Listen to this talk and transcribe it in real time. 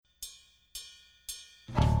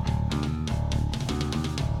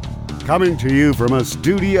coming to you from a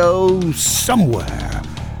studio somewhere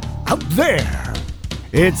out there.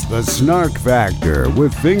 It's the Snark Factor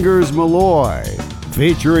with Fingers Malloy,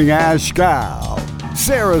 featuring Ash Gal,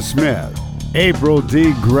 Sarah Smith, April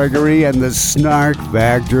D. Gregory, and the Snark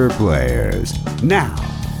Factor players. Now,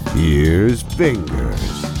 here's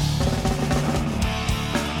Fingers.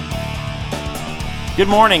 Good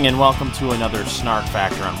morning and welcome to another Snark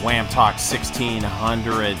Factor on Wham Talk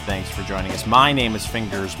 1600. Thanks for joining us. My name is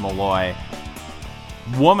Fingers Malloy.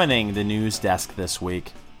 Womaning the news desk this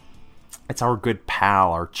week, it's our good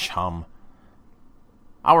pal, our chum,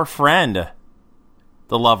 our friend,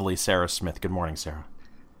 the lovely Sarah Smith. Good morning, Sarah.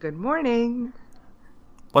 Good morning.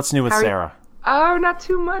 What's new with Sarah? Oh, not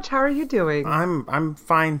too much. How are you doing? I'm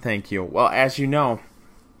fine, thank you. Well, as you know,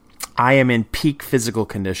 I am in peak physical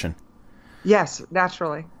condition. Yes,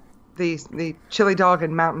 naturally. The chili dog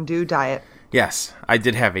and Mountain Dew diet. Yes, I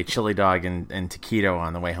did have a chili dog and taquito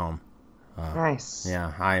on the way home. Nice.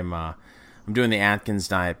 Yeah, I'm doing the Atkins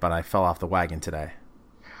diet, but I fell off the wagon today.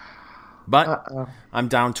 But I'm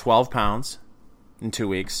down 12 pounds in 2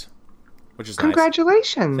 weeks, which is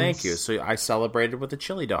Congratulations. Nice. Thank you. So I celebrated with a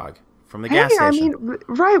chili dog from the gas station. I mean,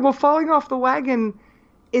 right. Well, falling off the wagon,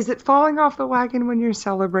 is it falling off the wagon when you're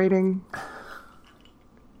celebrating?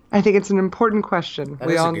 I think it's an important question.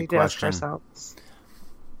 We all need to ask ourselves.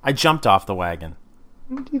 I jumped off the wagon.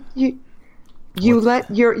 You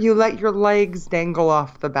let your legs dangle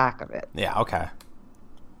off the back of it. Yeah, okay.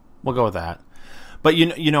 We'll go with that. But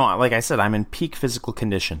you know, like I said, I'm in peak physical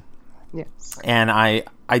condition. Yes. And I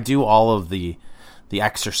do all of the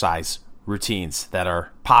exercise routines that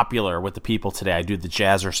are popular with the people today. I do the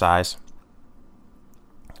jazzercise.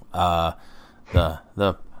 The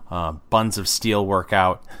Buns of Steel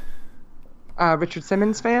workout. Richard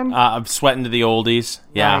Simmons fan? I'm sweating to the oldies.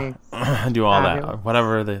 Yeah, nice. I do all that.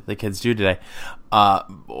 Whatever the kids do today.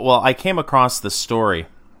 Well, I came across the story,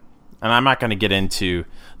 and I'm not going to get into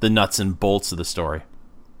the nuts and bolts of the story,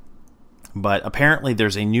 but apparently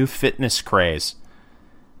there's a new fitness craze.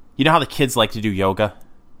 You know how the kids like to do yoga?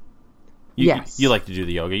 Yes. You like to do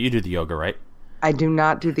the yoga. You do the yoga, right? I do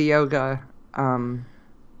not do the yoga.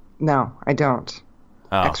 No, I don't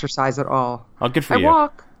exercise at all. Oh, good for you. I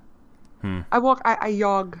walk. I walk. I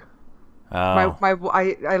jog. Oh.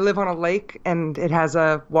 I live on a lake, and it has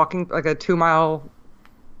a walking, like a 2-mile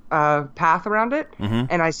path around it. Mm-hmm.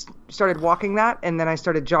 And I started walking that, and then I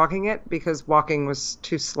started jogging it because walking was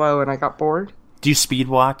too slow, and I got bored. Do you speed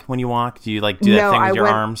walk when you walk? Do you do that thing with your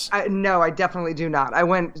arms? No, I definitely do not. I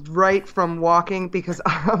went right from walking because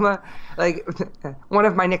I'm one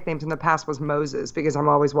of my nicknames in the past was Moses because I'm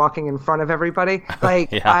always walking in front of everybody.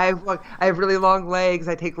 Like yeah. I have really long legs.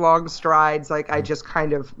 I take long strides. Like I just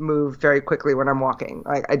kind of move very quickly when I'm walking.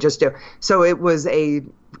 Like I just do. So it was a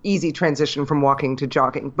easy transition from walking to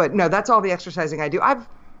jogging. But no, that's all the exercising I do. I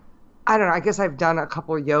don't know. I guess I've done a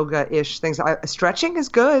couple yoga-ish things. Stretching is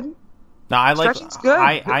good. No, Stretching's good.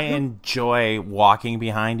 I enjoy walking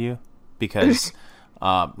behind you because,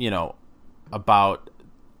 about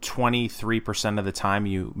 23% of the time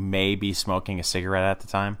you may be smoking a cigarette at the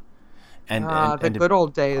time. And good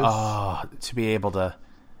old days. Oh, to be able to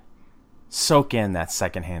soak in that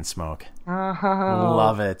secondhand smoke. Uh-huh.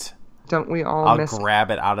 Love it. Don't we all I'll grab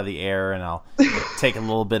it out of the air and I'll take a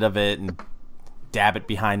little bit of it and dab it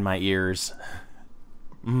behind my ears.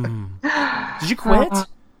 Did you quit?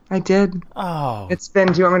 I did. Oh. Do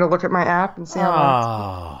you want me to look at my app and see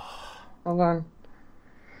how long? Hold on.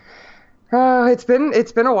 It's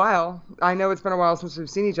been a while. I know it's been a while since we've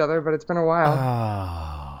seen each other, but it's been a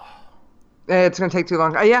while. It's going to take too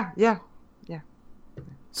long. Yeah.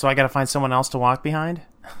 So I got to find someone else to walk behind?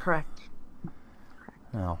 Correct.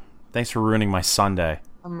 Well, thanks for ruining my Sunday.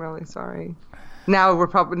 I'm really sorry. Now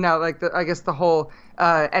I guess the whole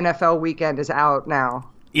NFL weekend is out now.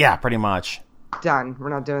 Yeah, pretty much. Done. We're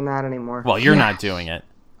not doing that anymore. Well, you're not doing it.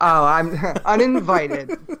 Oh, I'm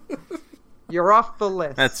uninvited. You're off the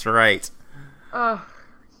list. That's right.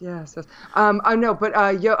 Yes. No, but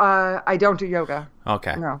I don't do yoga.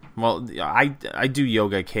 Okay. No. Well, I do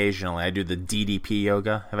yoga occasionally. I do the DDP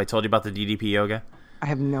yoga. Have I told you about the DDP yoga? I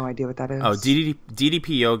have no idea what that is. Oh,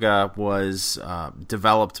 DDP yoga was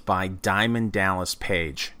developed by Diamond Dallas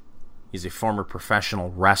Page. He's a former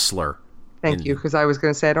professional wrestler. Thank you, because I was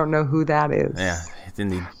going to say I don't know who that is. Yeah, it's in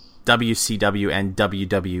the WCW and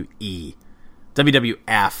WWE.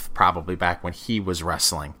 WWF, probably back when he was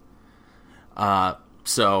wrestling.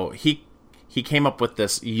 So he came up with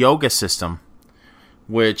this yoga system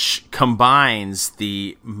which combines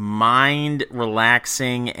the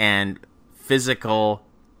mind-relaxing and physical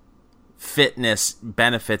fitness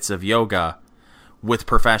benefits of yoga with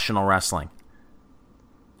professional wrestling.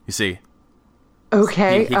 You see?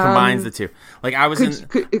 Okay. He combines the two. Like I was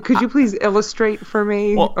could you please illustrate for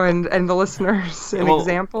me and the listeners an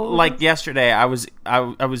example? Like yesterday, I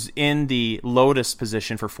was in the lotus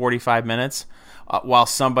position for 45 minutes while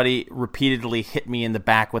somebody repeatedly hit me in the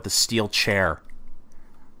back with a steel chair.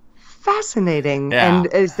 Fascinating. Yeah.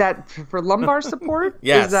 And is that for lumbar support?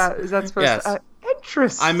 Yes. Is that supposed to?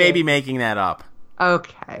 Interesting. I may be making that up.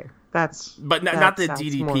 Okay. Not the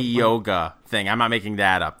DDP yoga thing. I'm not making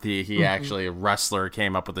that up. He actually, a wrestler,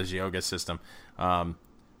 came up with this yoga system.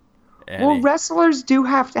 Wrestlers do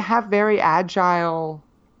have to have very agile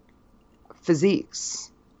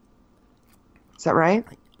physiques. Is that right?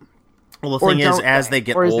 Well, the thing is, as they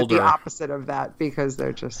get older... Or is it the opposite of that because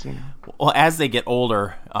they're just, Well, as they get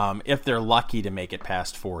older, if they're lucky to make it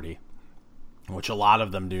past 40, which a lot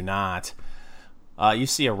of them do not, you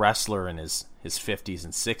see a wrestler in his 50s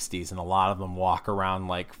and 60s, and a lot of them walk around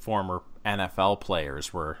like former NFL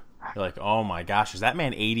players where you're like, oh my gosh, is that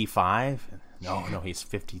man 85? No, he's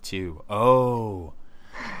 52. Oh.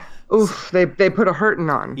 Oof, they put a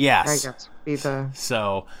hurting on. Yes. I guess.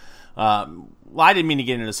 So, I didn't mean to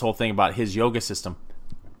get into this whole thing about his yoga system,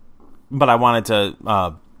 but I wanted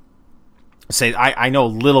to say I know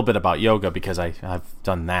a little bit about yoga because I've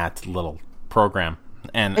done that little program.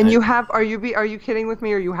 And you have? Are you kidding with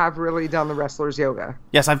me? Or you have really done the wrestler's yoga?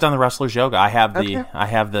 Yes, I've done the wrestler's yoga. I have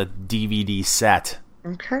the DVD set.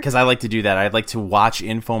 Okay. Because I like to do that. I like to watch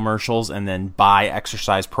infomercials and then buy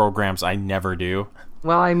exercise programs I never do.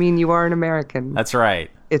 Well, I mean, you are an American. That's right.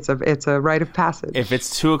 It's a rite of passage. If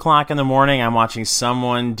it's 2:00 in the morning, I'm watching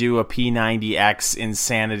someone do a P90X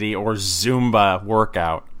Insanity or Zumba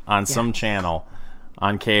workout on some channel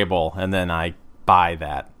on cable, and then I buy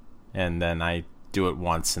that, and then I do it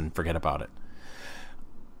once and forget about it.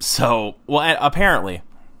 So, apparently,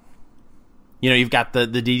 you've got the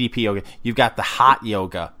DDP yoga, you've got the hot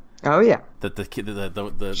yoga. Oh yeah, that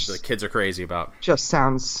the kids are crazy about. Just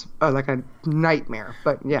sounds like a nightmare,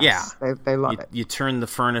 but yes, they love it. You turn the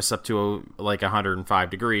furnace up to like 105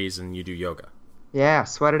 degrees and you do yoga. Yeah,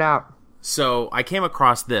 sweat it out. So I came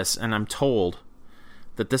across this, and I'm told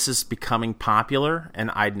that this is becoming popular,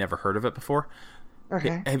 and I'd never heard of it before.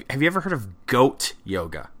 Okay. Have you ever heard of goat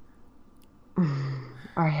yoga?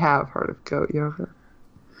 I have heard of goat yoga.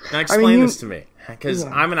 Now explain this to me, because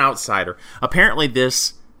I'm an outsider. Apparently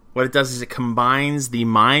what it does is it combines the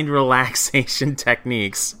mind relaxation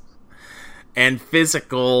techniques and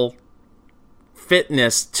physical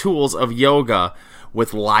fitness tools of yoga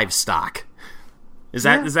with livestock. Is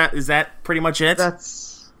that pretty much it?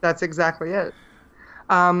 That's exactly it.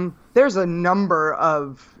 There's a number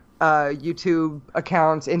of YouTube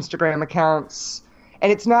accounts, Instagram accounts,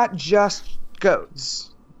 and it's not just goats.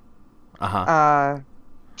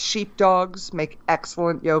 Sheepdogs make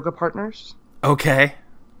excellent yoga partners. Okay.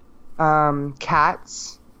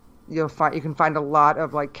 Cats, you can find a lot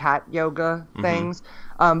of like cat yoga things,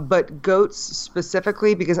 but goats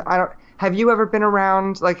specifically, because have you ever been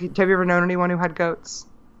around, have you ever known anyone who had goats?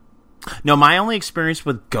 No, my only experience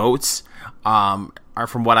with goats are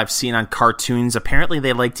from what I've seen on cartoons. Apparently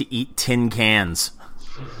they like to eat tin cans.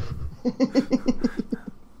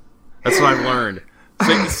 That's what I've learned.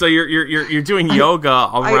 So you're doing yoga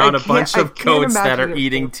around a bunch of goats that are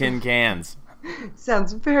eating tin cans.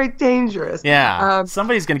 Sounds very dangerous. Yeah,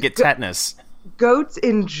 somebody's going to get tetanus. Goats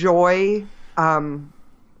enjoy... oh,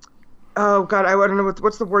 God, I don't know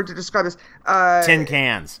what's the word to describe this. Tin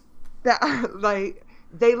cans.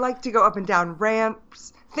 They like to go up and down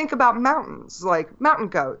ramps. Think about mountains, like mountain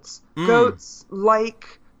goats. Goats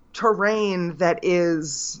like terrain that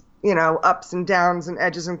is, ups and downs and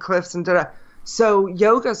edges and cliffs and da-da. So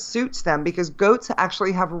yoga suits them because goats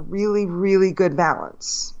actually have a really, really good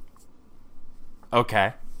balance.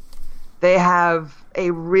 Okay. They have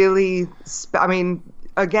a really...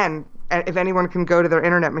 again, if anyone can go to their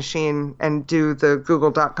internet machine and do the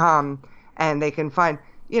google.com, and they can find...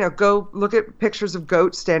 go look at pictures of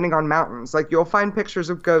goats standing on mountains. Like, you'll find pictures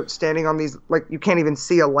of goats standing on these... you can't even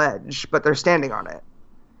see a ledge, but they're standing on it.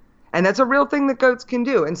 And that's a real thing that goats can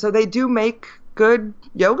do. And so they do make good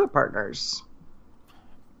yoga partners.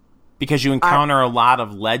 Because you encounter a lot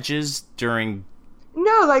of ledges during...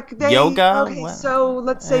 No, yoga. Okay, so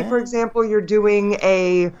let's say, for example, you're doing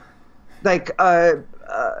a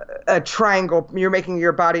triangle. You're making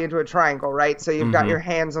your body into a triangle, right? So you've got your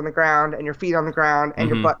hands on the ground and your feet on the ground and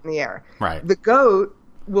your butt in the air. Right. The goat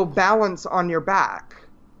will balance on your back,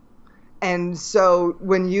 and so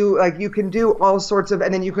when you you can do all sorts of,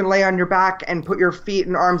 and then you can lay on your back and put your feet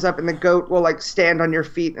and arms up, and the goat will stand on your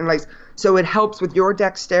feet and so it helps with your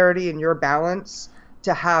dexterity and your balance.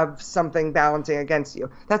 to have something balancing against you.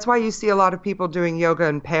 That's why you see a lot of people doing yoga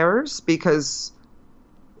in pairs, because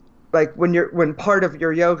like when part of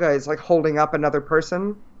your yoga is like holding up another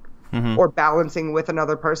person or balancing with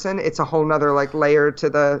another person, it's a whole nother like layer to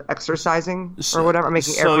the exercising or whatever. I'm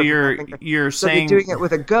making so air you're so saying doing it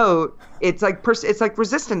with a goat, it's like it's like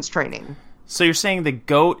resistance training. So you're saying the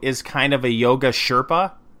goat is kind of a yoga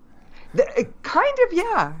Sherpa? Kind of,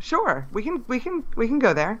 yeah, sure. We can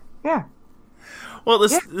go there. Yeah. Well,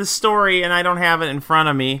 this story, and I don't have it in front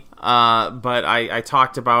of me, but I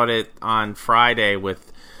talked about it on Friday with.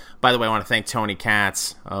 By the way, I want to thank Tony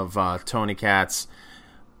Katz of Tony Katz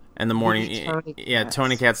and the morning.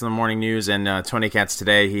 Tony Katz in the morning news, and Tony Katz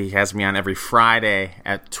today. He has me on every Friday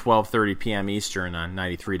at 12:30 p.m. Eastern on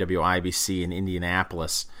 93 WIBC in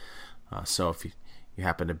Indianapolis. So if you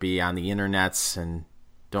happen to be on the internets and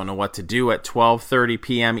don't know what to do at 12:30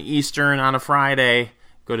 p.m. Eastern on a Friday,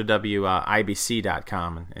 go to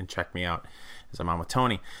WIBC.com and check me out as I'm on with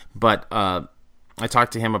Tony. But I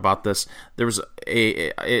talked to him about this. There was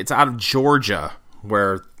it's out of Georgia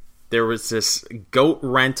where there was this goat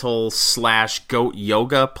rental / goat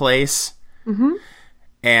yoga place. Mm-hmm.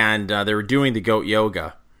 And they were doing the goat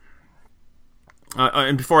yoga.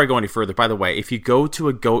 And before I go any further, by the way, if you go to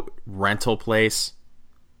a goat rental place,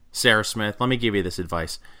 Sarah Smith, let me give you this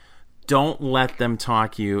advice. Don't let them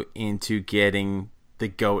talk you into getting the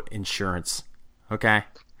goat insurance, okay?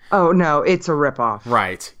 Oh, no, it's a ripoff.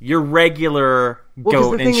 Right. Your regular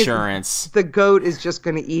goat insurance. The goat is just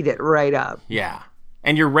going to eat it right up. Yeah.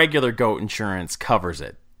 And your regular goat insurance covers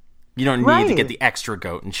it. You don't need to get the extra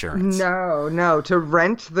goat insurance. No. To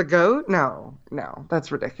rent the goat? No.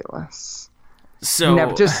 That's ridiculous. So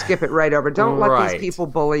never, just skip it right over. Don't let these people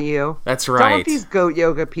bully you. That's right. Don't let these goat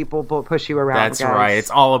yoga people push you around. That's guys. right. It's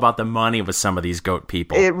all about the money with some of these goat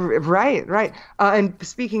people. Right. And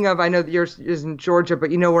speaking of, I know that yours is in Georgia, but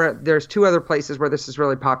you know where there's two other places where this is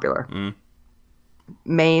really popular.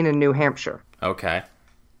 Maine and New Hampshire. Okay.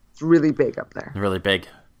 It's really big up there. Really big.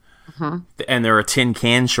 Mm-hmm. And there are tin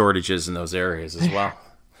can shortages in those areas as well.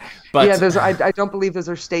 But yeah, I don't believe those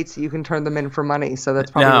are states that you can turn them in for money, so that's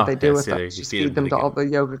probably what they do with them. Just feed them to all the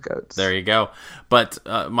yoga goats. There you go. But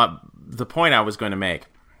the point I was going to make,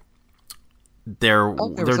 they're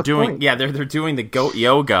doing the goat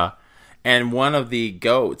yoga, and one of the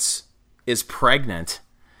goats is pregnant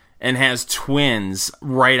and has twins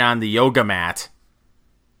right on the yoga mat.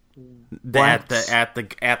 At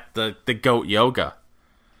the goat yoga.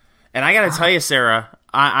 And I got to tell you, Sarah,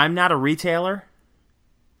 I'm not a retailer.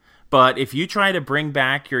 But if you try to bring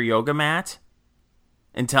back your yoga mat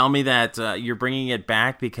and tell me that you're bringing it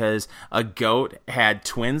back because a goat had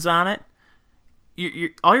twins on it,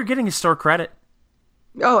 all you're getting is store credit.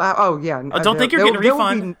 Oh yeah. I don't think you're getting a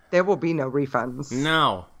refund. There will be no refunds.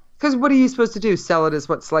 No. Because what are you supposed to do? Sell it as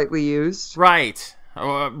what, slightly used? Right. What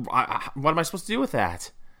am I supposed to do with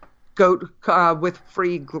that? Goat with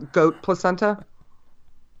free goat placenta?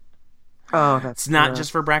 Oh, that's not just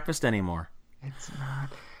for breakfast anymore. It's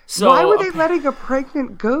not. So, why were they letting a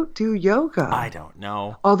pregnant goat do yoga? I don't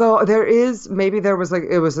know. Although maybe there was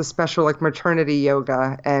it was a special like maternity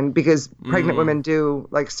yoga, and because pregnant women do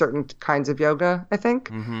like certain kinds of yoga, I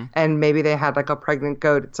think, and maybe they had like a pregnant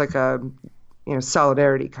goat. It's like a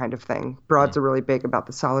solidarity kind of thing. Broads are really big about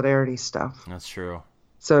the solidarity stuff. That's true.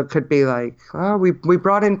 So it could be like, oh, we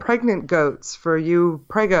brought in pregnant goats for you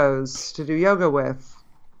pregos to do yoga with.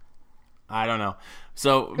 I don't know.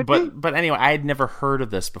 So, but anyway, I had never heard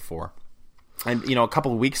of this before. And, a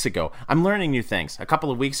couple of weeks ago, I'm learning new things. A couple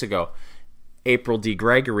of weeks ago, April D.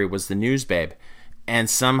 Gregory was the news babe. And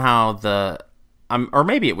somehow or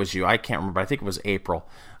maybe it was you, I can't remember. I think it was April.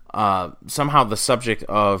 Somehow the subject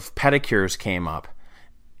of pedicures came up.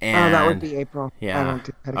 And, that would be April. Yeah. I don't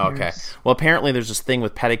do pedicures. Okay. Well, apparently there's this thing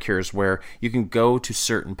with pedicures where you can go to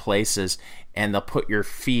certain places and they'll put your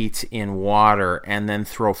feet in water and then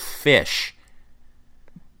throw fish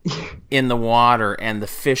in the water, and the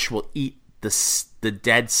fish will eat the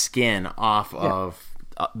dead skin off of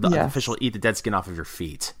the fish will eat the dead skin off of your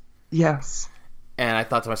feet. Yes. And I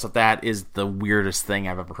thought to myself, that is the weirdest thing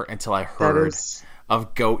I've ever heard until I heard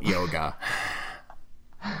of goat yoga.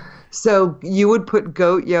 So you would put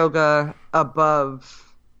goat yoga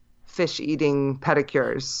above fish eating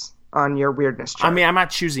pedicures on your weirdness chart. I mean, I'm not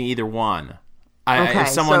choosing either one. If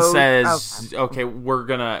someone says, okay, we've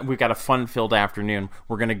got a fun-filled afternoon,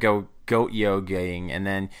 we're going to go goat yogaing, and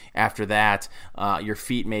then after that, your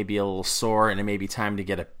feet may be a little sore, and it may be time to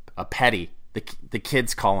get a petty. The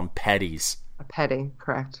kids call them petties. A petty,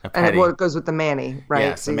 correct. A petty. And it goes with the Manny, right?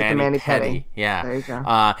 Yes, so the Manny petty. Yeah. There you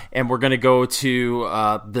go. And we're going to go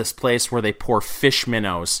to this place where they pour fish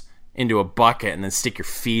minnows into a bucket and then stick your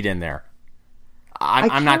feet in there.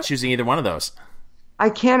 I'm not choosing either one of those. I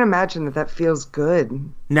can't imagine that feels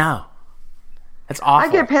good. No. That's awful.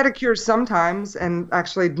 I get pedicures sometimes, and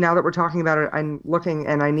actually, now that we're talking about it, I'm looking,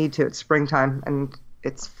 and I need to. It's springtime, and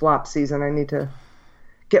it's flop season. I need to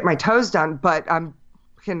get my toes done, but I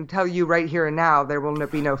can tell you right here and now, there will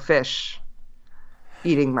be no fish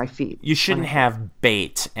eating my feet. You shouldn't have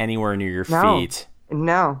bait anywhere near your feet.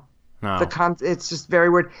 No. It's just very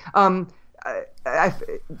weird.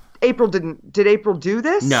 April did April do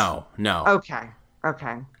this? No. Okay.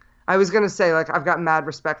 I was going to say, like, I've got mad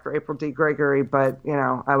respect for April D. Gregory, but,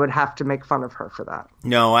 I would have to make fun of her for that.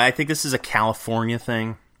 No, I think this is a California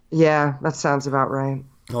thing. Yeah, that sounds about right.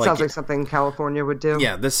 Sounds like something California would do.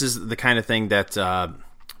 Yeah, this is the kind of thing that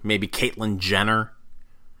maybe Caitlyn Jenner.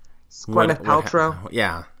 Gwyneth Paltrow.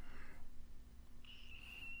 Yeah.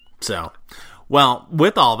 So, well,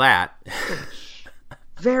 with all that...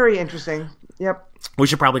 Very interesting. Yep. We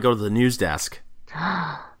should probably go to the news desk.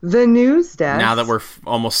 The news desk? Now that we're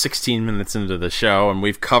almost 16 minutes into the show, and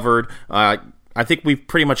we've covered... I think we've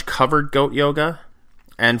pretty much covered goat yoga.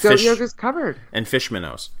 And goat yoga's covered. And fish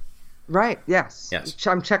minnows. Right, yes. Yes.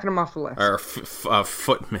 I'm checking them off the list. Or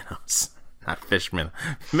foot minnows. Not fish minnows.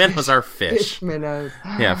 Minnows are fish. Fish minnows.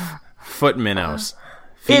 Yeah, foot minnows.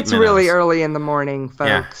 It's minnows. Really early in the morning, folks.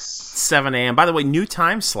 Yeah. 7 a.m. By the way, new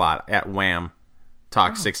time slot at Wham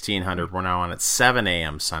Talk 1600. We're now on at 7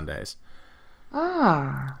 a.m. Sundays.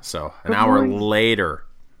 So, an hour later.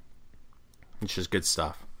 Which is good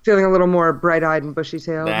stuff. Feeling a little more bright-eyed and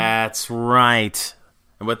bushy-tailed. That's right.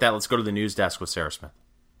 And with that, let's go to the news desk with Sarah Smith.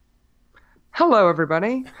 Hello,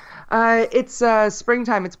 everybody. It's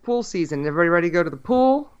springtime. It's pool season. Everybody ready to go to the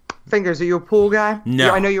pool? Fingers, are you a pool guy? No.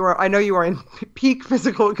 Yeah, I know you are in peak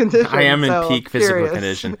physical condition. I am in peak physical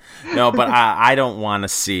condition. No, but I don't want to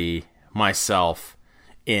see myself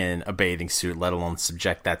in a bathing suit, let alone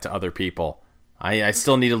subject that to other people. I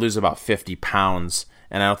still need to lose about 50 pounds,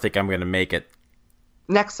 and I don't think I'm going to make it.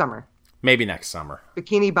 Next summer. Maybe next summer.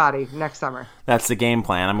 Bikini body next summer. That's the game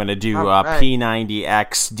plan. I'm going to do P90X,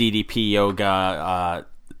 DDP yoga,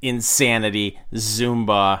 insanity,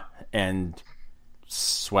 Zumba, and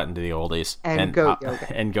sweating to the oldies. And goat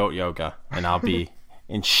yoga. And goat yoga. And I'll be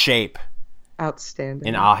in shape. Outstanding.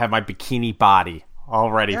 And I'll have my bikini body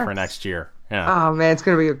all ready for next year. Yeah. Oh, man, it's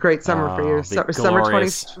going to be a great summer for you. Summer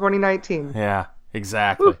 2019. Yeah,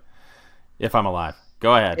 exactly. Woo. If I'm alive.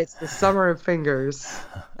 Go ahead. It's the summer of fingers.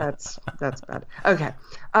 That's bad. Okay.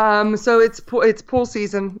 So it's pool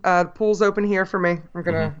season. The pool's open here for me. I'm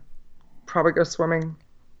gonna probably go swimming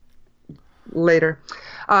later.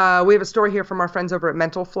 We have a story here from our friends over at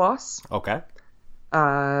Mental Floss. Okay.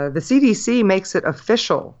 The CDC makes it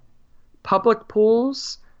official. Public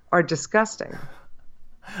pools are disgusting.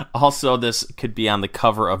 Also, this could be on the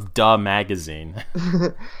cover of Duh magazine.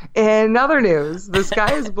 In other news, the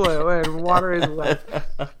sky is blue and water is wet.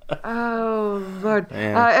 Oh, Lord.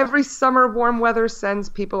 Every summer, warm weather sends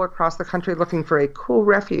people across the country looking for a cool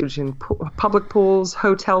refuge in public pools,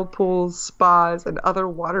 hotel pools, spas, and other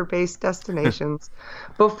water-based destinations.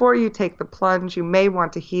 Before you take the plunge, you may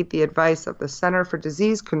want to heed the advice of the Center for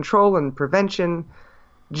Disease Control and Prevention.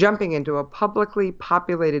 Jumping into a publicly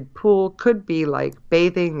populated pool could be like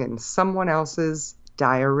bathing in someone else's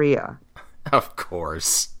diarrhea. Of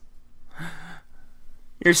course.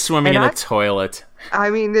 You're swimming in a toilet.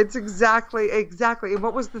 I mean, it's exactly.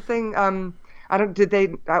 What was the thing?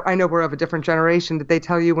 I know we're of a different generation. Did they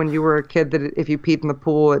tell you when you were a kid that if you peed in the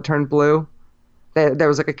pool, it turned blue? There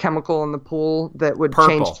was like a chemical in the pool that would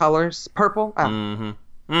change colors. Purple? Oh.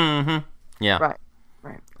 Mm-hmm. Mm-hmm. Yeah.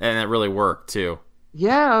 Right. And it really worked, too.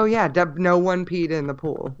 Yeah, oh yeah, no one peed in the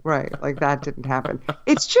pool. Right, like that didn't happen.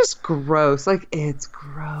 It's just gross. Like, it's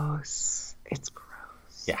gross. It's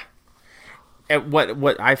gross. Yeah. And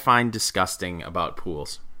what I find disgusting about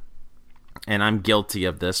pools, and I'm guilty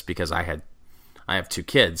of this because I have two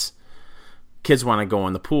kids. Kids want to go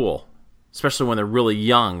in the pool, especially when they're really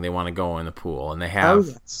young. They want to go in the pool, and they have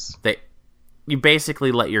you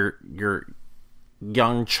basically let your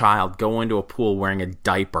young child go into a pool wearing a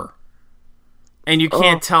diaper. And you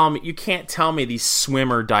can't tell me these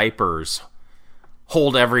swimmer diapers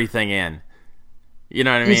hold everything in. You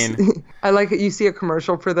know what I mean? I like it. You see a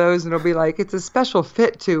commercial for those, and it'll be like, it's a special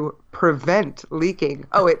fit to prevent leaking.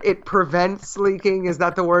 Oh, it prevents leaking? Is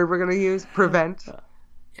that the word we're going to use? Prevent?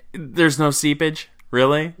 There's no seepage?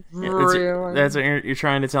 Really? Really? That's what you're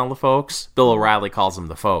trying to tell the folks? Bill O'Reilly calls them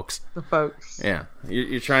the folks. The folks. Yeah.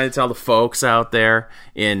 You're trying to tell the folks out there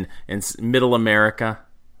in middle America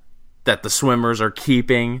that the swimmers are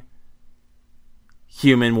keeping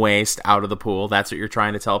human waste out of the pool. That's what you're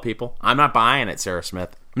trying to tell people? I'm not buying it, Sarah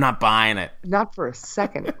Smith. I'm not buying it. Not for a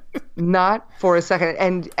second. Not for a second.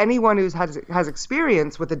 And anyone who has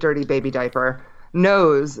experience with a dirty baby diaper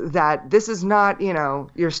knows that this is not,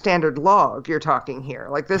 your standard log you're talking here.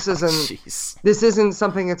 Like this isn't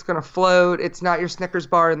something that's going to float. It's not your Snickers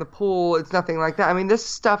bar in the pool. It's nothing like that. I mean, this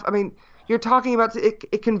stuff, you're talking about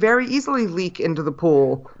it can very easily leak into the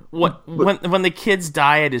pool. When the kid's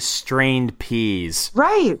diet is strained peas.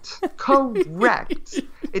 Right. Correct.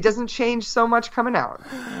 It doesn't change so much coming out.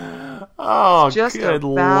 Oh, it's just good about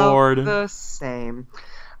Lord. The same.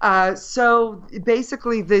 So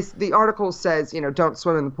basically the article says, don't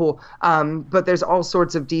swim in the pool. But there's all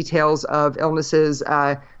sorts of details of illnesses.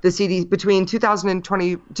 The CDC between 2000 and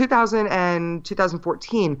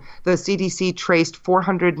 2014, the CDC traced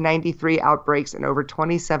 493 outbreaks and over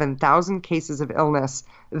 27,000 cases of illness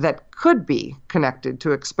that could be connected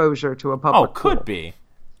to exposure to a public pool. Could be.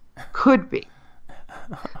 Could be.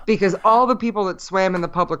 Because all the people that swam in the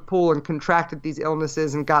public pool and contracted these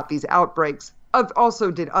illnesses and got these outbreaks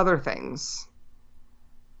also did other things.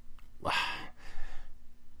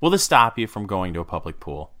 Will this stop you from going to a public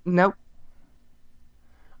pool? Nope.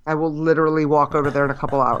 I will literally walk over there in a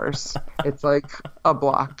couple hours. It's like a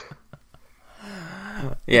block.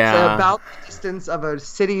 Yeah. It's about the distance of a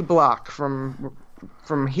city block from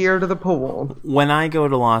here to the pool. When I go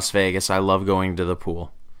to Las Vegas, I love going to the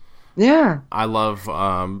pool. Yeah. I love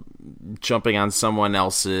jumping on someone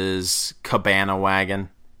else's cabana wagon.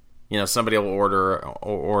 Somebody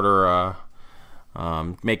will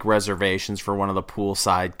make reservations for one of the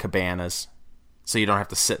poolside cabanas, so you don't have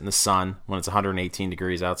to sit in the sun when it's 118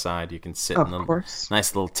 degrees outside. You can sit in a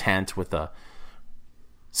nice little tent with a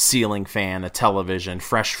ceiling fan, a television,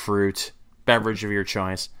 fresh fruit, beverage of your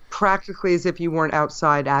choice. Practically as if you weren't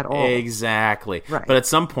outside at all. Exactly. Right. But at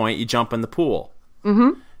some point, you jump in the pool.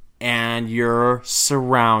 Mm-hmm. And you're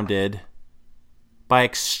surrounded by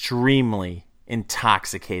extremely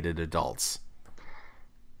intoxicated adults.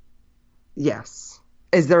 Yes.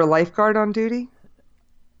 Is there a lifeguard on duty?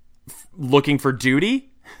 Looking for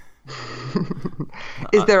duty?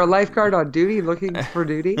 Is there a lifeguard on duty looking for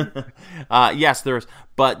duty? Yes, there is.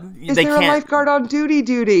 But is there a lifeguard on duty?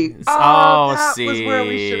 That see. was where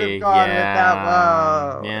we should have gone with that.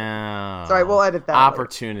 Whoa. Yeah. Sorry, we'll edit that.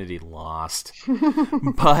 Opportunity lost.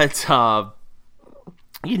 But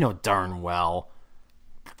darn well,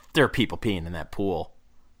 there are people peeing in that pool.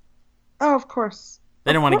 Oh, of course.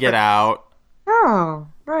 They don't want to get out. Oh,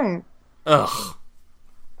 right. Ugh.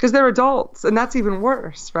 Because they're adults, and that's even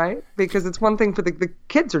worse, right? Because it's one thing for the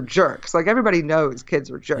kids are jerks. Like, everybody knows kids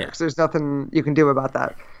are jerks. Yeah. There's nothing you can do about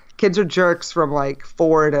that. Kids are jerks from,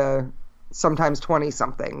 4 to sometimes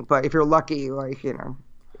 20-something. But if you're lucky,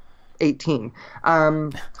 18.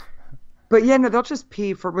 But, yeah, no, they'll just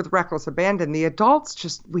pee with reckless abandon. The adults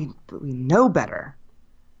just, we know better.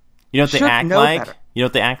 You know what they act like? Better. You know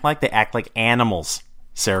what they act like? They act like animals,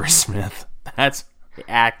 Sarah Smith. That's what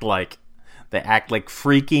they act like. They act like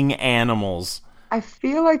freaking animals. I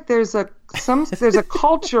feel like there's a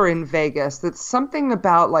culture in Vegas that's something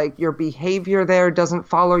about your behavior there doesn't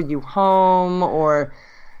follow you home, or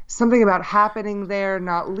something about happening there,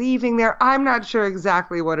 not leaving there. I'm not sure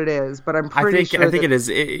exactly what it is, but I'm pretty sure. I think it is.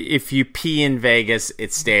 If you pee in Vegas,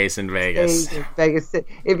 it stays in Vegas. Stays in Vegas.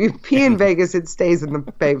 If you pee in Vegas, it stays in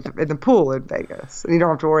the pool in Vegas, and you don't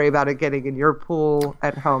have to worry about it getting in your pool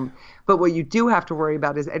at home. But what you do have to worry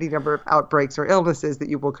about is any number of outbreaks or illnesses that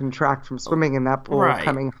you will contract from swimming in that pool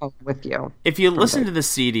coming home with you. If you listen to the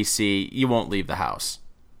CDC, you won't leave the house.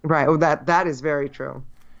 Right. Well, that is very true.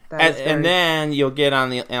 And then you'll get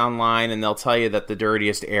online and they'll tell you that the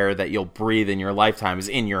dirtiest air that you'll breathe in your lifetime is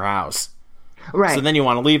in your house. Right. So then you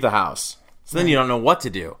want to leave the house. So then you don't know what to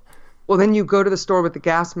do. Well, then you go to the store with the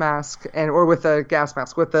gas mask with a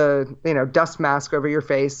dust mask over your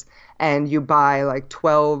face, and you buy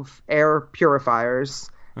 12 air purifiers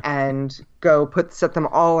and go set them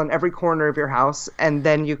all in every corner of your house, and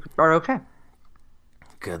then you are okay.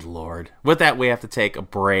 Good Lord. With that, we have to take a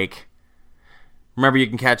break. Remember, you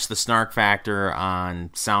can catch the Snark Factor on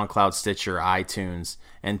SoundCloud, Stitcher, iTunes,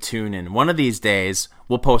 and TuneIn. One of these days,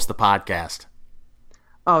 we'll post the podcast.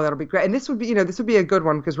 Oh, that'll be great. And this would be a good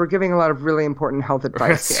one because we're giving a lot of really important health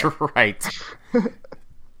advice. That's here. Right. We're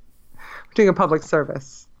doing a public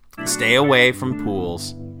service. Stay away from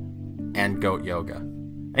pools and goat yoga,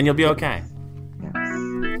 and you'll be okay.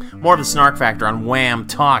 Yes. More of the Snark Factor on Wham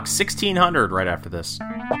Talk 1600 right after this.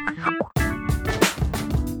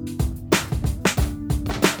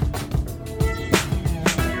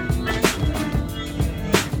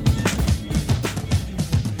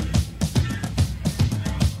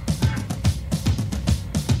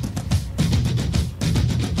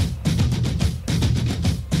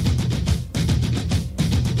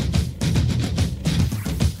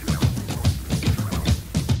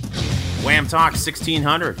 Wham Talk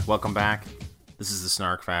 1600. Welcome back. This is the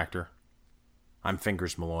Snark Factor. I'm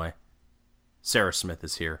Fingers Malloy. Sarah Smith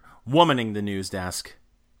is here, womaning the news desk.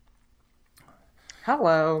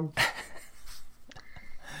 Hello.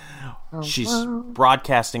 She's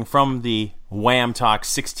broadcasting from the Wham Talk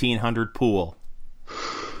 1600 pool.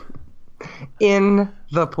 In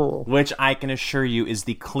the pool. Which I can assure you is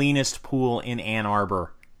the cleanest pool in Ann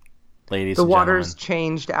Arbor, ladies and gentlemen. The water's gentlemen.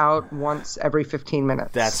 Changed out once every 15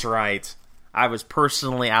 minutes. That's right. I was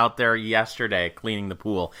personally out there yesterday cleaning the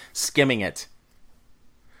pool, skimming it.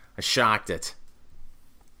 I shocked it.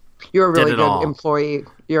 You're a really good employee.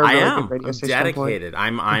 You're a really good radio station dedicated.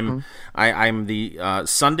 Employee. I'm the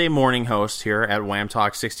Sunday morning host here at Wham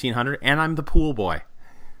Talk 1600, and I'm the pool boy.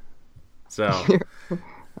 So,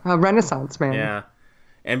 a Renaissance man. Yeah,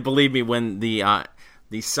 and believe me, when the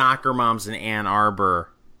soccer moms in Ann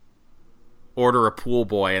Arbor order a pool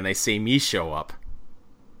boy and they say me show up,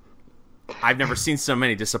 I've never seen so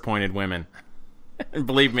many disappointed women. And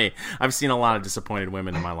believe me, I've seen a lot of disappointed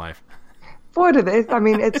women in my life. What are they? I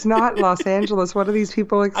mean, it's not Los Angeles. What are these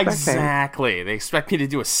people expecting? Exactly. They expect me to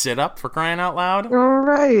do a sit-up, for crying out loud? All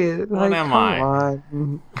right. What am I?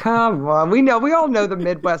 Come on. We all know the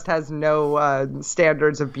Midwest has no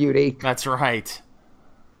standards of beauty. That's right.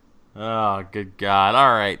 Oh, good God.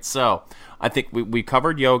 All right. So, I think we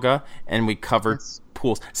covered yoga, and we covered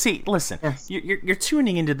pools. See, listen, you're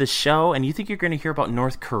tuning into the show, and you think you're going to hear about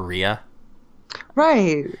North Korea?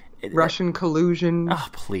 Right. Russian collusion. Oh,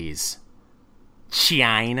 please.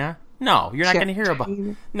 China? No, you're not going to hear about.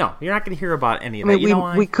 No, you're not going to hear about any of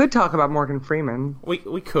that. We could talk about Morgan Freeman. We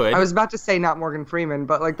could. I was about to say not Morgan Freeman,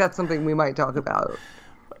 but that's something we might talk about.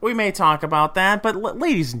 We may talk about that, but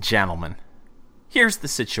ladies and gentlemen, here's the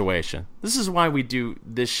situation. This is why we do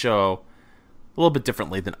this show a little bit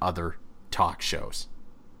differently than other talk shows.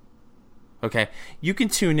 Okay, you can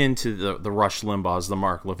tune into the Rush Limbaughs, the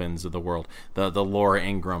Mark Levins of the world, the Laura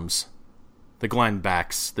Ingrams, the Glenn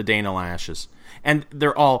Becks, the Dana Lashes, and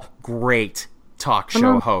they're all great talk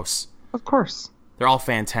show hosts. Of course. They're all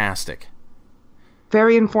fantastic.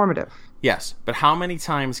 Very informative. Yes, but how many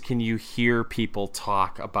times can you hear people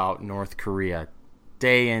talk about North Korea?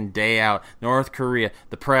 Day in, day out. North Korea,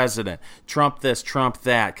 the president, Trump this, Trump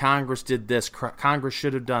that, Congress did this, Congress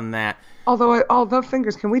should have done that. Although,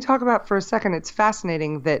 Fingers, can we talk about for a second, it's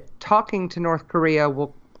fascinating that talking to North Korea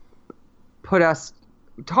will cause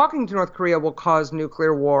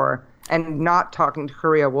nuclear war, and not talking to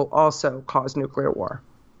Korea will also cause nuclear war.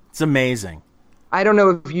 It's amazing. I don't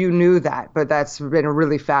know if you knew that, but that's been a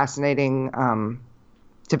really fascinating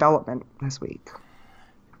development this week.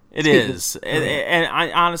 It is. And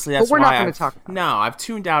I honestly, that's why we're not going to talk about it. No, I've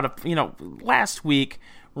tuned out of, last week,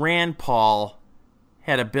 Rand Paul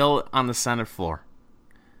had a bill on the Senate floor.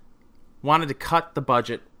 Wanted to cut the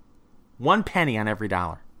budget 1 penny on every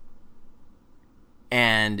dollar.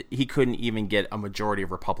 And he couldn't even get a majority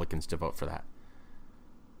of Republicans to vote for that.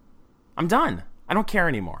 I'm done. I don't care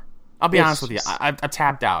anymore. I'll be honest with you. I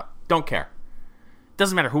tapped out. Don't care.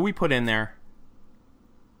 Doesn't matter who we put in there.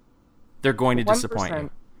 They're going to disappoint you.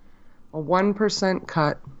 A 1%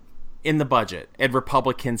 cut in the budget, and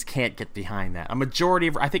Republicans can't get behind that. A majority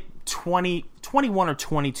of, I think 21 or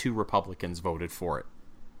 22 Republicans voted for it.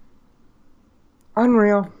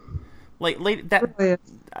 Unreal.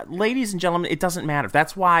 Ladies and gentlemen, it doesn't matter.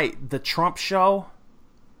 That's why the Trump show,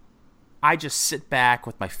 I just sit back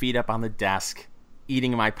with my feet up on the desk,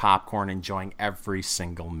 eating my popcorn, enjoying every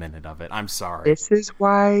single minute of it. I'm sorry. This is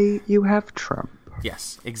why you have Trump.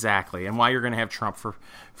 Yes, exactly. And why you're going to have Trump for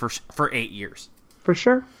 8 years. For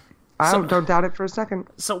sure. I don't doubt it for a second.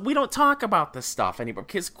 So we don't talk about this stuff anymore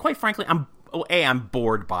because, quite frankly, I'm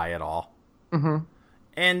bored by it all. Mm-hmm.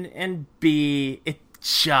 And B, it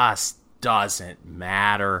just doesn't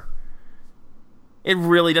matter. It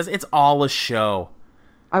really does. It's all a show.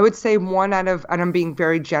 I would say and I'm being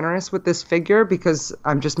very generous with this figure because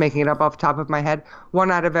I'm just making it up off the top of my head,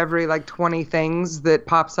 1 out of every 20 things that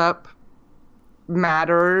pops up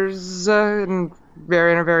matters in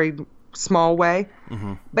a very small way.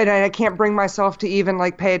 Mm-hmm. But I can't bring myself to even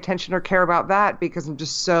pay attention or care about that because I'm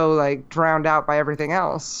just so drowned out by everything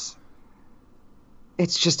else.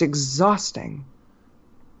 It's just exhausting.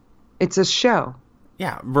 It's a show.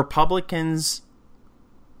 Yeah, Republicans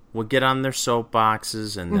will get on their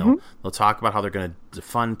soapboxes and they'll talk about how they're going to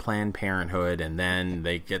defund Planned Parenthood, and then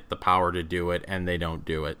they get the power to do it and they don't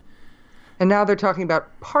do it. And now they're talking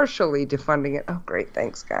about partially defunding it. Oh, great.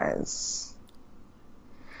 Thanks, guys.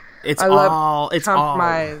 More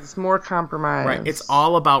compromise. Right. It's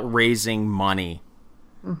all about raising money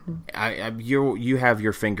You have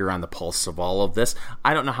your finger on the pulse of all of this.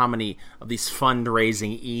 I don't know how many of these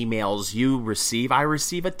fundraising emails you receive. I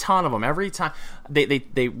receive a ton of them every time.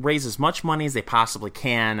 They raise as much money as they possibly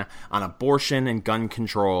can on abortion and gun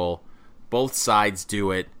control. Both sides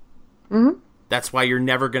do it. Mm-hmm. That's why you're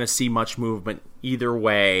never going to see much movement either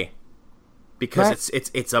way, because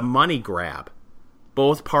it's a money grab.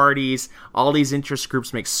 Both parties, all these interest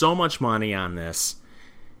groups make so much money on this.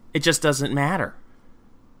 It just doesn't matter.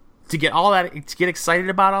 To get excited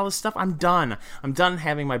about all this stuff, I'm done. I'm done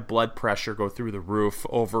having my blood pressure go through the roof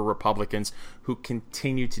over Republicans who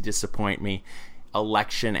continue to disappoint me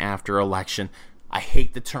election after election. I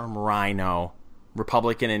hate the term rhino,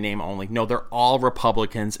 Republican in name only. No, they're all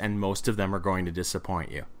Republicans, and most of them are going to disappoint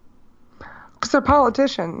you. Because they're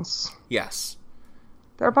politicians. Yes.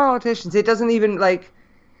 They're politicians. It doesn't even, like...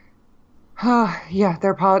 yeah,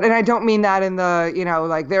 they're and I don't mean that in the,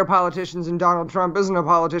 like they're politicians and Donald Trump isn't a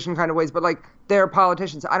politician kind of ways, but like they're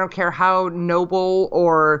politicians. I don't care how noble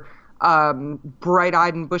or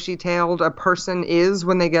bright-eyed and bushy-tailed a person is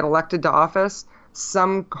when they get elected to office.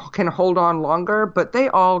 Some can hold on longer, but they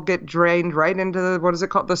all get drained right into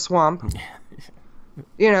the swamp.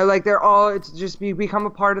 Like it's just you become a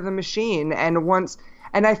part of the machine,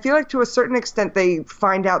 and I feel like to a certain extent they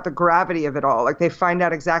find out the gravity of it all. Like they find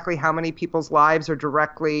out exactly how many people's lives are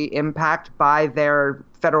directly impacted by their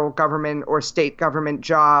federal government or state government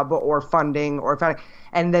job or funding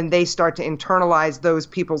and then they start to internalize those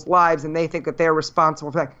people's lives and they think that they're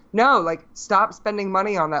responsible for that. No, like stop spending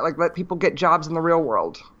money on that. Like let people get jobs in the real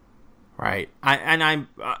world. Right.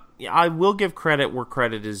 I will give credit where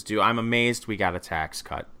credit is due. I'm amazed we got a tax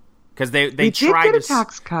cut because they tried a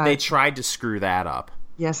tax cut. They tried to screw that up.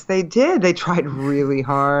 Yes, they did. They tried really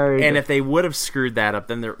hard. And if they would have screwed that up,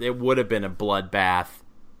 then it would have been a bloodbath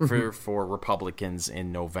for Republicans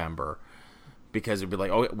in November, because it'd be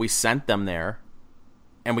like, oh, we sent them there,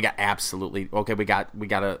 and we got we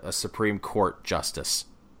got a Supreme Court justice.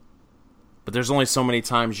 But there's only so many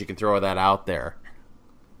times you can throw that out there.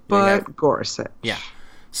 But Gorsuch. Yeah.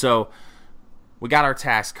 So we got our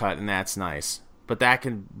tax cut, and that's nice. But that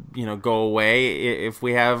can, go away if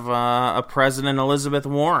we have a President Elizabeth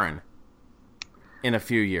Warren in a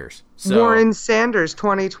few years. So, Warren Sanders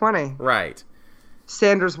 2020. Right.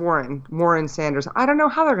 Sanders Warren Sanders. I don't know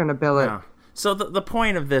how they're going to bill it. No. So the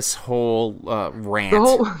point of this whole rant.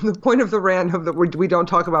 The point of the rant we don't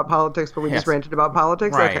talk about politics, but we just ranted about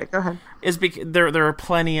politics. Right. Okay, go ahead. Is because there are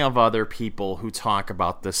plenty of other people who talk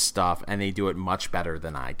about this stuff, and they do it much better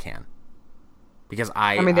than I can. Because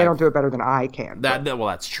they don't do it better than I can. Well,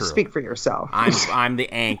 that's true. Speak for yourself. I'm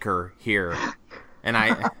the anchor here, and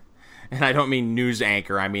I don't mean news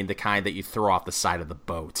anchor. I mean the kind that you throw off the side of the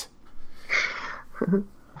boat.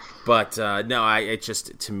 But no, it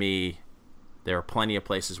just, to me, there are plenty of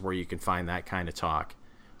places where you can find that kind of talk.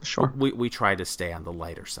 Sure. We try to stay on the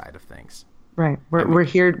lighter side of things. Right. We're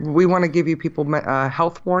here. We want to give you people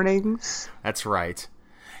health warnings. That's right,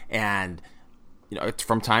 and.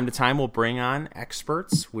 From time to time, we'll bring on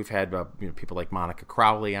experts. We've had people like Monica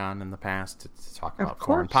Crowley on in the past to talk about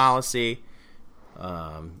foreign policy.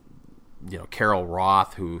 Carol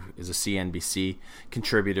Roth, who is a CNBC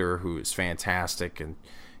contributor, who is fantastic and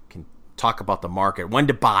can talk about the market, when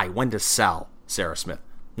to buy, when to sell. Sarah Smith.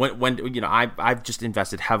 I've just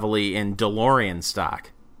invested heavily in DeLorean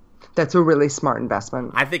stock. That's a really smart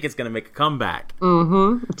investment. I think it's going to make a comeback.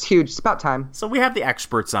 Mm-hmm. It's huge. It's about time. So we have the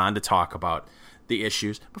experts on to talk about the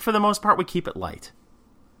issues, but for the most part, we keep it light.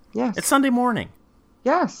 Yes. It's Sunday morning.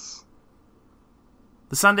 Yes.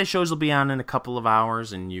 The Sunday shows will be on in a couple of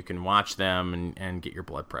hours, and you can watch them and get your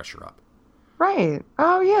blood pressure up. Right.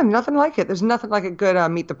 Oh, yeah, nothing like it. There's nothing like a good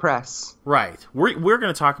Meet the Press. Right. We're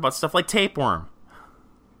going to talk about stuff like tapeworm.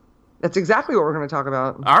 That's exactly what we're going to talk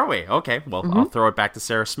about. Are we? Okay. Well, I'll throw it back to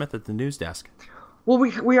Sarah Smith at the news desk. Well,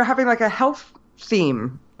 we are having like a health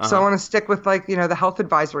theme, so I want to stick with the health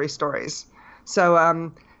advisory stories.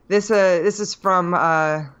 So this is from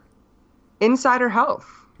Insider Health.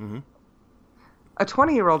 Mm-hmm. A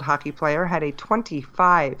 20-year-old hockey player had a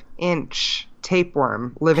 25-inch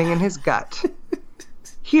tapeworm living in his gut.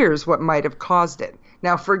 Here's what might have caused it.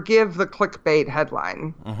 Now, forgive the clickbait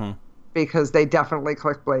headline, because they definitely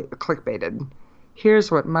clickbaited.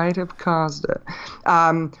 Here's what might have caused it.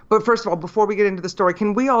 But first of all, before we get into the story,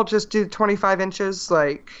 can we all just do 25 inches?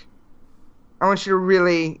 I want you to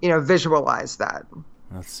really, visualize that.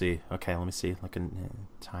 Let's see. Okay, let me see. Looking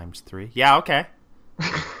times 3. Yeah, okay.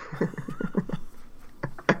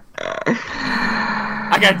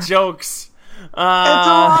 I got jokes. It's a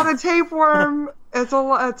lot of tapeworm. It's a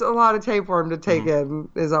lot of tapeworm to take in,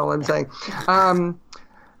 is all I'm saying.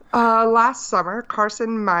 Last summer,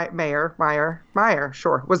 Carson Meyer,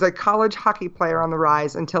 sure, was a college hockey player on the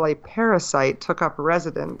rise until a parasite took up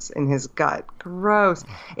residence in his gut. Gross.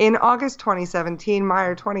 In August 2017,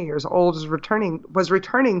 Meyer, 20 years old, was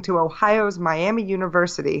returning to Ohio's Miami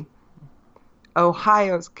University.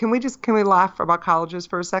 Can we laugh about colleges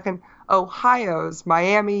for a second? Ohio's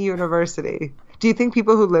Miami University. Do you think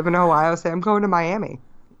people who live in Ohio say, I'm going to Miami?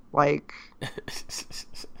 Like...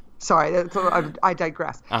 Sorry, I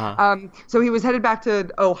digress. So he was headed back to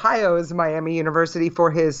Ohio's Miami University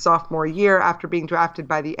for his sophomore year after being drafted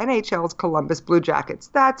by the NHL's Columbus Blue Jackets.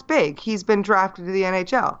 That's big. He's been drafted to the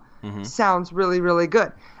NHL. Mm-hmm. Sounds really, really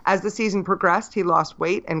good. As the season progressed, he lost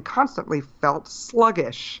weight and constantly felt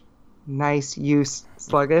sluggish. Nice use,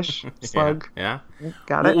 sluggish. Slug. Yeah.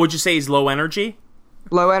 Got it. Would you say he's low energy?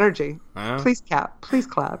 Low energy. Please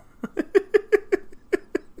clap.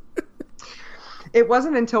 It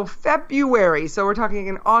wasn't until February, so we're talking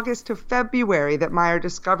in August to February, that Meyer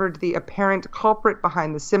discovered the apparent culprit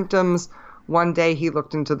behind the symptoms. One day he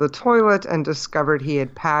looked into the toilet and discovered he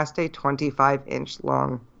had passed a 25-inch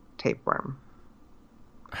long tapeworm.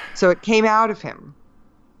 So it came out of him,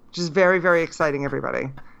 which is very, very exciting,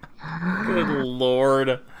 everybody. Good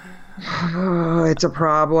Lord. It's a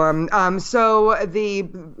problem.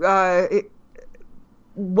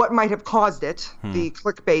 What might have caused it, the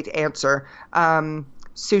clickbait answer,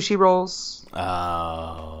 sushi rolls,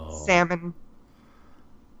 salmon.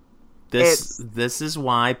 This is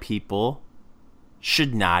why people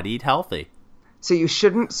should not eat healthy. So you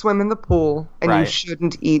shouldn't swim in the pool, and you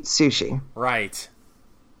shouldn't eat sushi. Right.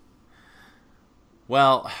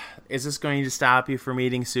 Well, is this going to stop you from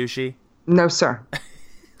eating sushi? No, sir.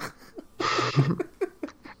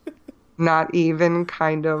 Not even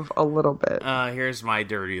kind of a little bit. Here's my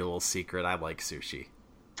dirty little secret. I like sushi.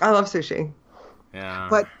 I love sushi. Yeah.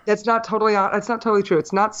 But that's not totally true.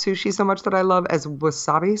 It's not sushi so much that I love as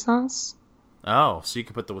wasabi sauce. Oh, so you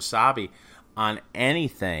can put the wasabi on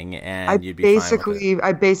anything and you'd be fine with it.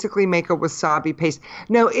 I basically make a wasabi paste.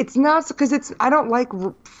 No, it's not, because I don't like,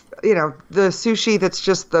 the sushi that's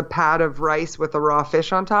just the pad of rice with the raw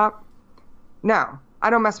fish on top. No. I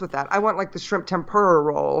don't mess with that. I want like the shrimp tempura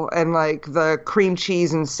roll and like the cream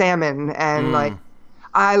cheese and salmon and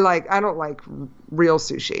I don't like real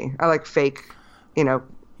sushi. I like fake, You know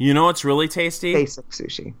what's really tasty? Basic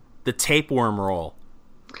sushi. The tapeworm roll.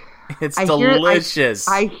 It's delicious.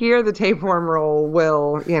 I hear the tapeworm roll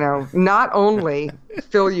will, not only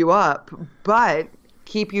fill you up, but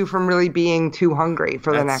keep you from really being too hungry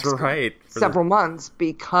for the next several months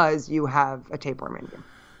because you have a tapeworm in you.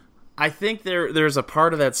 I think there's a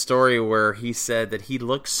part of that story where he said that he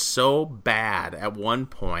looked so bad at one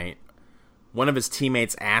point. One of his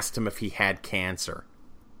teammates asked him if he had cancer.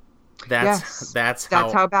 That's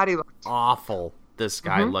how bad he looked. Awful this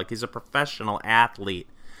guy looked. He's a professional athlete,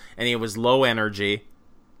 and he was low energy.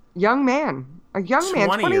 Young man,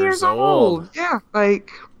 20 years old. Yeah, like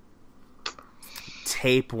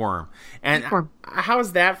tapeworm. And how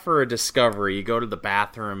is that for a discovery? You go to the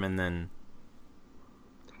bathroom and then.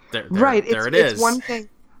 There it is. It's one thing.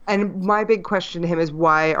 And my big question to him is,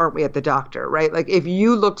 why aren't we at the doctor, right? Like, if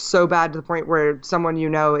you look so bad to the point where someone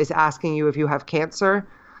is asking you if you have cancer,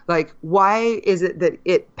 like, why is it that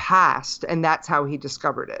it passed and that's how he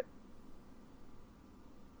discovered it?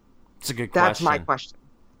 It's a good question. That's my question.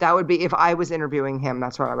 That would be, if I was interviewing him,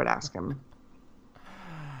 that's what I would ask him.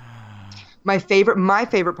 My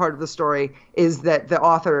favorite part of the story is that the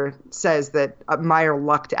author says that Meyer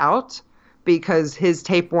lucked out because his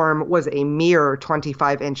tapeworm was a mere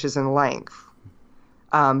 25 inches in length.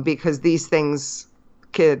 Because these things,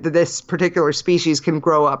 this particular species can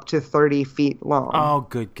grow up to 30 feet long. Oh,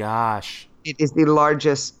 good gosh. It is the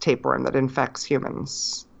largest tapeworm that infects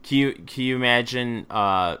humans. Can you imagine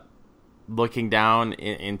looking down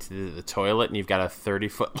into the toilet and you've got a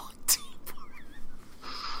 30-foot long tapeworm?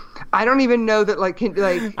 I don't even know that, you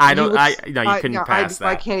couldn't pass that.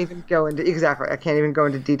 I can't even go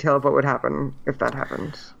into detail of what would happen if that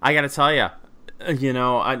happened. I got to tell you,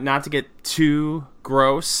 not to get too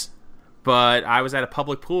gross, but I was at a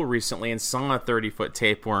public pool recently and saw a 30-foot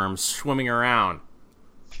tapeworm swimming around.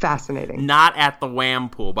 Fascinating. Not at the Wham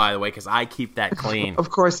pool, by the way, because I keep that clean.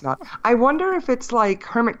 Of course not. I wonder if it's like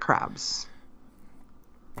hermit crabs.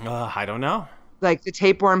 I don't know. Like, the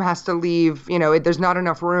tapeworm has to leave, there's not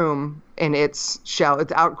enough room in its shell.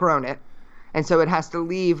 It's outgrown it. And so it has to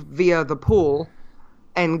leave via the pool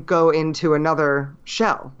and go into another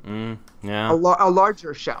shell. Yeah. A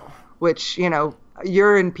larger shell, which,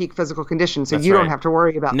 you're in peak physical condition, so you don't have to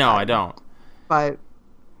worry about that. No, I don't. But...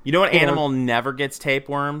 You know what animal never gets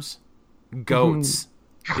tapeworms? Goats.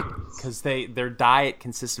 because their diet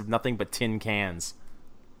consists of nothing but tin cans.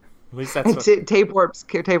 At least that's what...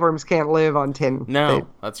 tapeworms can't live on tin. No,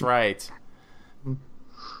 that's right.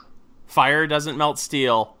 Fire doesn't melt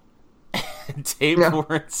steel.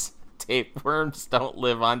 Tapeworms don't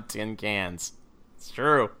live on tin cans. It's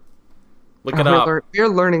true. Look it up. We're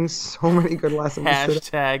learning so many good lessons.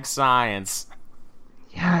 Hashtag science.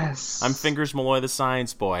 Yes. I'm Fingers Malloy, the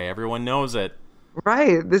science boy. Everyone knows it.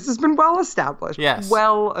 Right. This has been well established. Yes.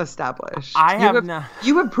 Well established.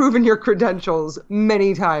 You have proven your credentials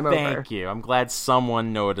many times over. Thank you. I'm glad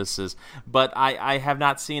someone notices. But I have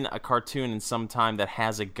not seen a cartoon in some time that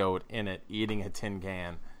has a goat in it eating a tin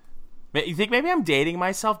can. You think maybe I'm dating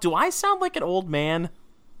myself? Do I sound like an old man?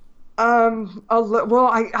 Well,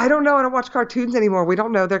 I don't know. I don't watch cartoons anymore. We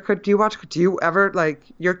don't know. Do you ever, like,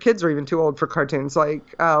 your kids are even too old for cartoons.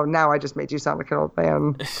 Like, oh, now I just made you sound like an old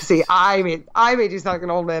man. See, I made you sound like an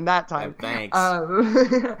old man that time. Oh,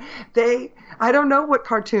 thanks. I don't know what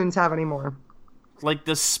cartoons have anymore. Like,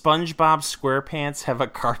 does SpongeBob SquarePants have a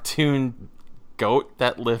cartoon goat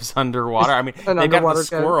that lives underwater? I mean, they've got the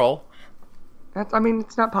squirrel.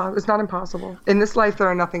 It's not impossible. In this life, there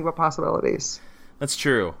are nothing but possibilities. That's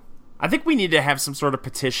true. I think we need to have some sort of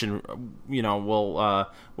petition.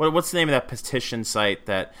 What's the name of that petition site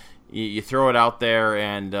that you throw it out there,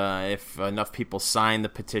 and if enough people sign the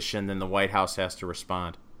petition, then the White House has to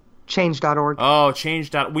respond? Change.org. Oh,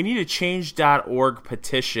 we need a change.org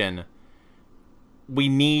petition. We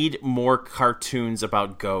need more cartoons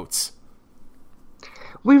about goats.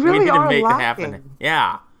 We really need are to make lacking. it happen.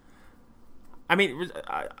 Yeah. I mean,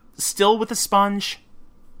 still with a sponge?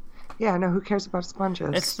 Yeah, no, who cares about sponges?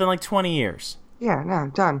 It's been like 20 years. Yeah, no,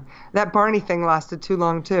 done. That Barney thing lasted too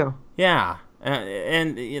long, too. Yeah,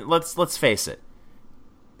 and let's face it.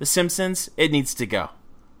 The Simpsons, it needs to go.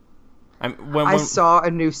 I saw a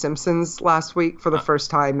new Simpsons last week for the first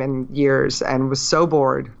time in years and was so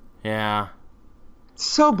bored. Yeah.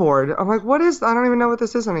 So bored. I'm like, what is... I don't even know what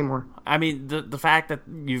this is anymore. I mean, the fact that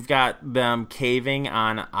you've got them caving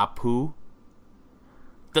on Apu...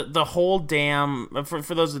 The whole damn...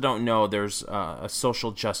 For those that don't know, there's a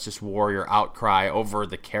social justice warrior outcry over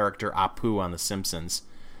the character Apu on The Simpsons.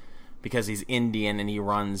 Because he's Indian and he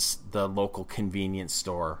runs the local convenience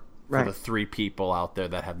store for the 3 people out there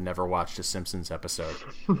that have never watched a Simpsons episode.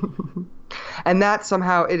 And that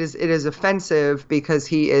somehow it is offensive because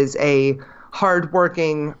he is a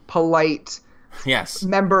hardworking, polite... Yes.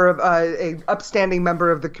 Member of a upstanding member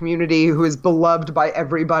of the community who is beloved by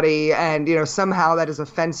everybody, and somehow that is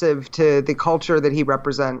offensive to the culture that he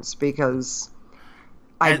represents because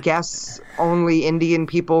I guess only Indian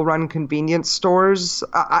people run convenience stores.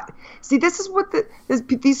 See, this is what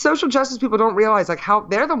these social justice people don't realize, like how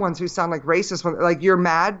they're the ones who sound like racist when like you're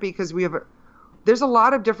mad because there's a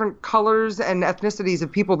lot of different colors and ethnicities of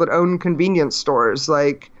people that own convenience stores,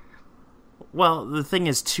 like. Well, the thing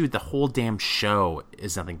is, too, the whole damn show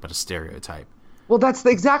is nothing but a stereotype. Well, it's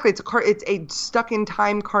a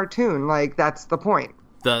stuck-in-time cartoon. Like, that's the point.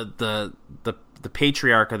 The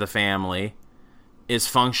patriarch of the family is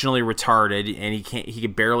functionally retarded, and he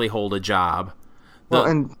can barely hold a job.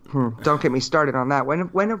 Don't get me started on that.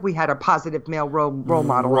 When have we had a positive male role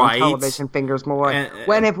model on television, Fingers Malloy?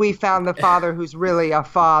 When have we found the father who's really a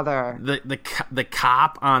father? The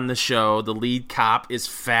cop on the show, the lead cop, is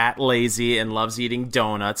fat, lazy, and loves eating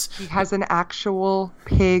donuts. He has an actual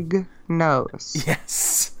pig nose.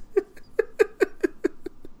 Yes.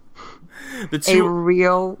 A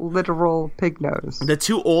real, literal pig nose. The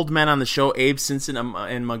 2 old men on the show, Abe Simpson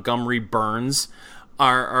and Montgomery Burns,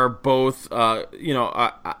 are both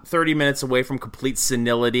 30 minutes away from complete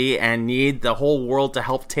senility and need the whole world to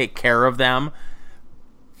help take care of them.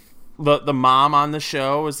 The mom on the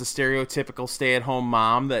show is the stereotypical stay-at-home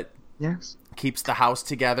mom that keeps the house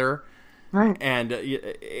together. Right. And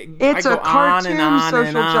it's a cartoon,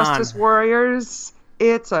 social justice warriors.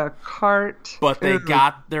 It's a cart. But they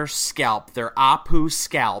got their scalp, their Apu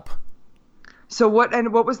scalp. So what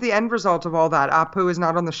was the end result of all that? Apu is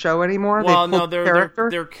not on the show anymore? Well, no,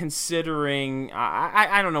 they're considering...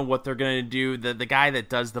 I don't know what they're going to do. The guy that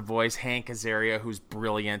does the voice, Hank Azaria, who's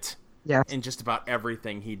brilliant in just about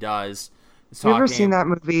everythall he does. Have you ever seen that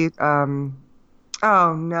movie?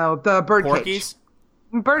 Oh, no, the Birdcage. Porky's?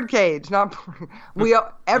 Birdcage, not we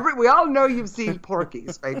all know you've seen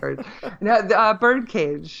Porky's, right? No,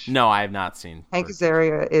 Birdcage. No, I have not seen. Hank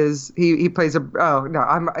Azaria is he plays I'm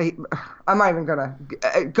not even gonna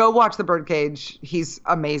go watch the Birdcage. He's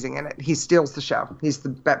amazing in it. He steals the show. He's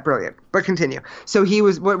brilliant. But continue. So he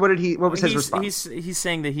was what was his response? He's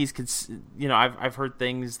saying that I've heard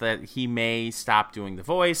things that he may stop doing the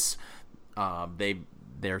voice.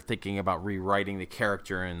 they're thinking about rewriting the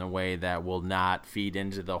character in a way that will not feed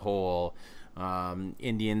into the whole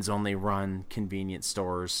Indians only run convenience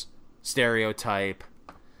stores stereotype.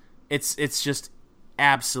 It's just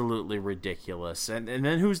absolutely ridiculous. And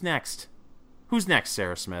then who's next? Who's next,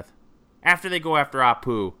 Sarah Smith? After they go after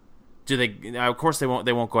Apu, do they? Of course, they won't.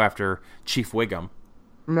 They won't go after Chief Wiggum.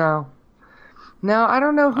 No, I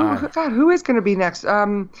don't know who. God, who is going to be next?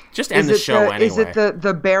 Just end the show anyway. Is it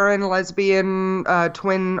the barren lesbian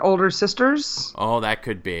twin older sisters? Oh, that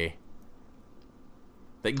could be.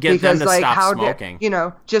 Get them to stop smoking.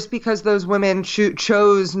 Just because those women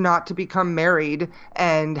chose not to become married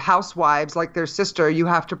and housewives like their sister, you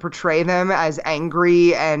have to portray them as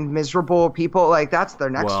angry and miserable people. Like, that's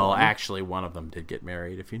their next one. Well, actually, one of them did get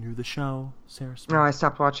married, if you knew the show, Sarah Smith. No, I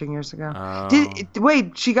stopped watching years ago. Oh.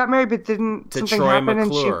 Wait, she got married, but didn't something Troy happen?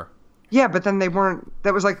 McClure. Yeah, but then they weren't.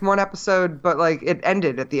 That was like one episode, but like it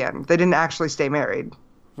ended at the end. They didn't actually stay married.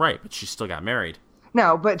 Right, but she still got married.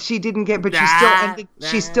 No, but she didn't get. But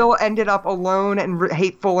she still ended up alone and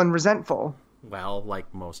hateful and resentful. Well,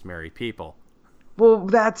 like most married people. Well,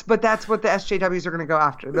 that's what the SJWs are going to go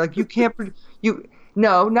after. Like, you can't.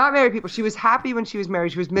 No, not married people. She was happy when she was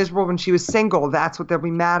married. She was miserable when she was single. That's what they'll be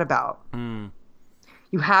mad about.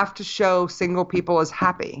 You have to show single people as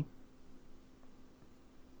happy.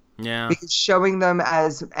 Yeah. Because showing them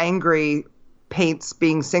as angry paints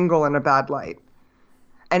being single in a bad light.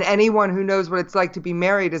 And anyone who knows what it's like to be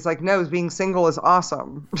married is like, no, being single is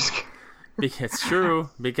awesome. It's true,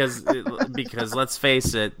 because let's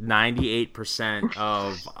face it, 98%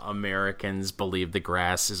 of Americans believe the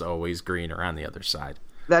grass is always greener on the other side.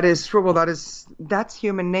 That is true. Well, that's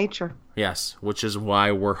human nature. Yes, which is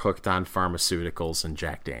why we're hooked on pharmaceuticals and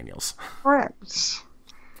Jack Daniels. Correct.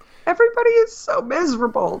 Everybody is so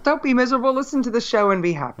miserable. Don't be miserable. Listen to the show and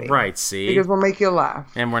be happy. Right, see? Because we'll make you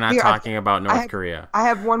laugh. And we're not talking about North Korea. I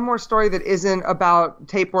have one more story that isn't about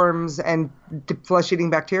tapeworms and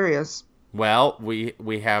flesh-eating bacterias. Well, we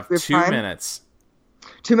have 2 minutes.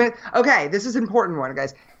 2 minutes? Okay, this is an important one,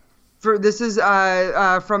 guys. This is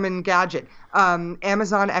from Engadget.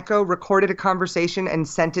 Amazon Echo recorded a conversation and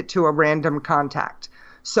sent it to a random contact.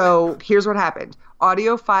 So here's what happened.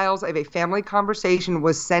 Audio files of a family conversation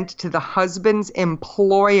was sent to the husband's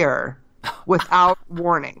employer without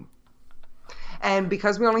warning. And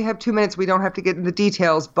because we only have 2 minutes, we don't have to get into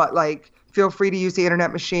details, but like, feel free to use the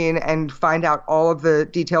internet machine and find out all of the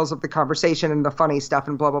details of the conversation and the funny stuff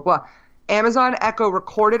and blah, blah, blah. Amazon Echo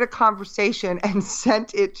recorded a conversation and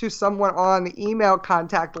sent it to someone on the email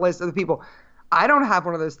contact list of the people. I don't have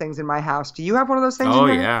one of those things in my house. Do you have one of those things in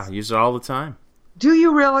your house? I use it all the time. Do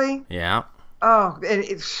you really? Yeah. Oh,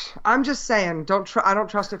 I'm just saying, I don't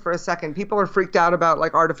trust it for a second. People are freaked out about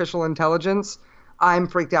like artificial intelligence. I'm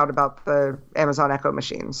freaked out about the Amazon Echo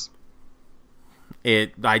machines.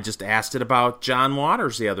 I just asked it about John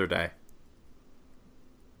Waters the other day.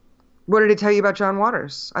 What did it tell you about John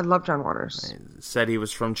Waters? I love John Waters. It said he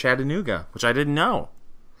was from Chattanooga, which I didn't know.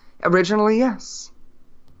 Originally, yes.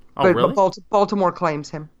 Oh, really? But Baltimore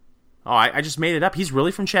claims him. Oh, I just made it up. He's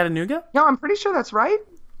really from Chattanooga? No, I'm pretty sure that's right.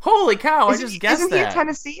 Holy cow, I just guessed that. Isn't he a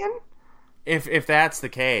Tennessean? If that's the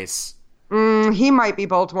case. He might be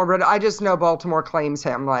Baltimore, but I just know Baltimore claims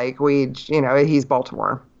him. Like, he's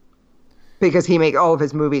Baltimore. Because all of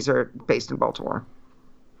his movies are based in Baltimore.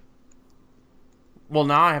 Well,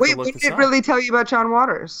 now I have to look this up. Wait, did it really tell you about John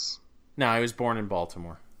Waters? No, he was born in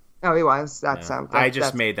Baltimore. Oh, he was? I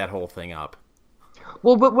just made that whole thing up.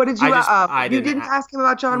 Well, but what did you... you didn't ask him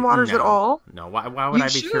about John Waters at all? No, why would I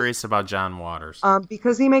be curious about John Waters?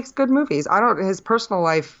 Because he makes good movies. His personal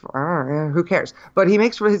life, who cares? But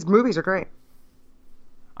his movies are great.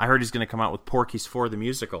 I heard he's going to come out with Porky's 4 the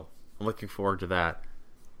musical. I'm looking forward to that.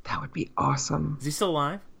 That would be awesome. Is he still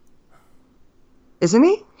alive? Isn't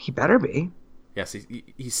he? He better be. Yes,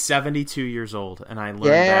 he's 72 years old, and I learned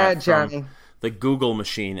that from the Google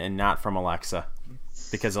machine and not from Alexa.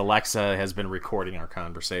 Because Alexa has been recording our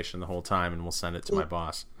conversation the whole time, and we'll send it to my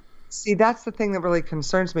boss. See, that's the thing that really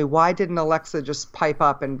concerns me. Why didn't Alexa just pipe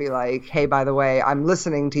up and be like, hey, by the way, I'm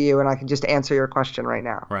listening to you, and I can just answer your question right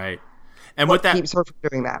now? Right. And what keeps her from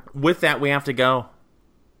doing that? With that, we have to go.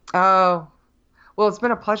 Oh. Well, it's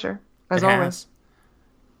been a pleasure, as always.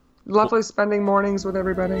 Lovely spending mornings with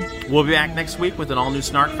everybody. We'll be back next week with an all-new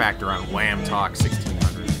Snark Factor on Wham Talk 1600.